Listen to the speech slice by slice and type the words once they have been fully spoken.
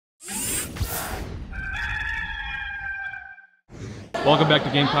Welcome back to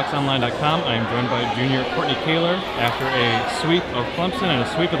GamecocksOnline.com. I am joined by junior Courtney Koehler after a sweep of Clemson and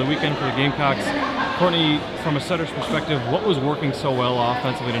a sweep of the weekend for the Gamecocks. Courtney, from a setter's perspective, what was working so well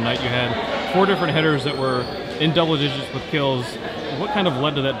offensively tonight? You had 4 different hitters that were in double digits with kills. What kind of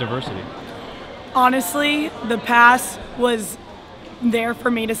led to that diversity? Honestly, the pass was there for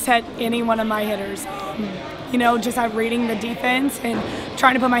me to set any one of my hitters. You know, just reading the defense and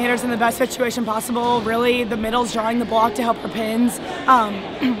trying to put my hitters in the best situation possible. Really, the middle's drawing the block to help her pins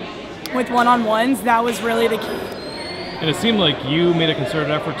with one-on-ones. That was really the key. And it seemed like you made a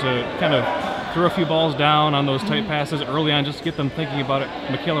concerted effort to kind of throw a few balls down on those tight passes early on, just to get them thinking about it.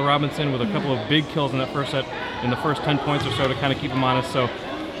 Michaela Robinson with a couple of big kills in that first set, in the first 10 points or so, to kind of keep them honest. So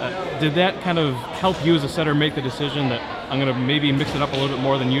did that kind of help you as a setter make the decision that I'm going to maybe mix it up a little bit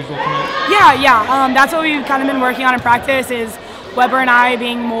more than usual tonight? Yeah. That's what we've kind of been working on in practice, is Weber and I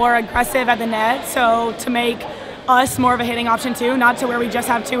being more aggressive at the net. So to make us more of a hitting option too, not to where we just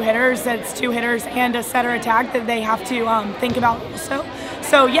have 2 hitters. That's 2 hitters and a setter attack that they have to think about also.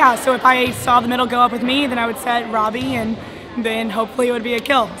 So yeah, so if I saw the middle go up with me, then I would set Robbie, and then hopefully it would be a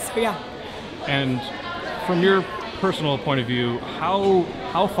kill. So yeah. And from your personal point of view,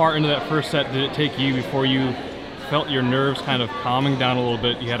 how far into that first set did it take you before you felt your nerves kind of calming down a little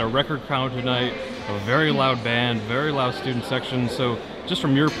bit? You had a record crowd tonight, a very loud band, very loud student section. So just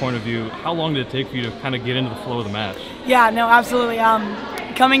from your point of view, how long did it take for you to kind of get into the flow of the match? Yeah, no, absolutely.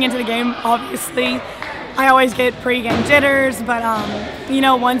 Coming into the game, obviously, I always get pre-game jitters, but you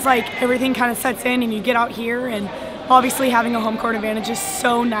know, once everything kind of sets in and you get out here, and obviously having a home court advantage is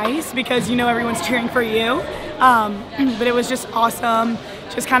so nice because you know everyone's cheering for you. But it was just awesome,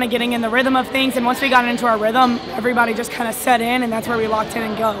 just kind of getting in the rhythm of things. And once we got into our rhythm, everybody just kind of set in, and that's where we locked in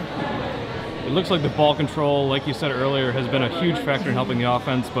and go. It looks like the ball control, like you said earlier, has been a huge factor in helping the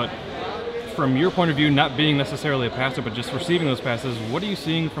offense. But from your point of view, not being necessarily a passer, but just receiving those passes, what are you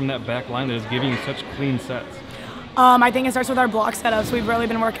seeing from that back line that is giving you such clean sets? I think it starts with our block setups. We've really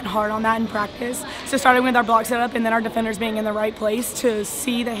been working hard on that in practice. So starting with our block setup and then our defenders being in the right place to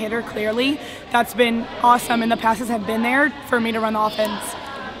see the hitter clearly, that's been awesome, and the passes have been there for me to run the offense.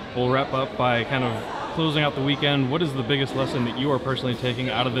 We'll wrap up by kind of closing out the weekend. What is the biggest lesson that you are personally taking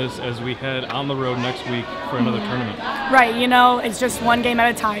out of this as we head on the road next week for another tournament? Right, you know, it's just one game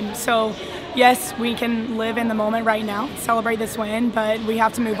at a time. So yes, we can live in the moment right now, celebrate this win, but we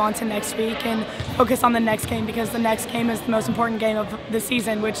have to move on to next week and focus on the next game, because the next game is the most important game of the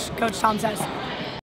season, which Coach Tom says.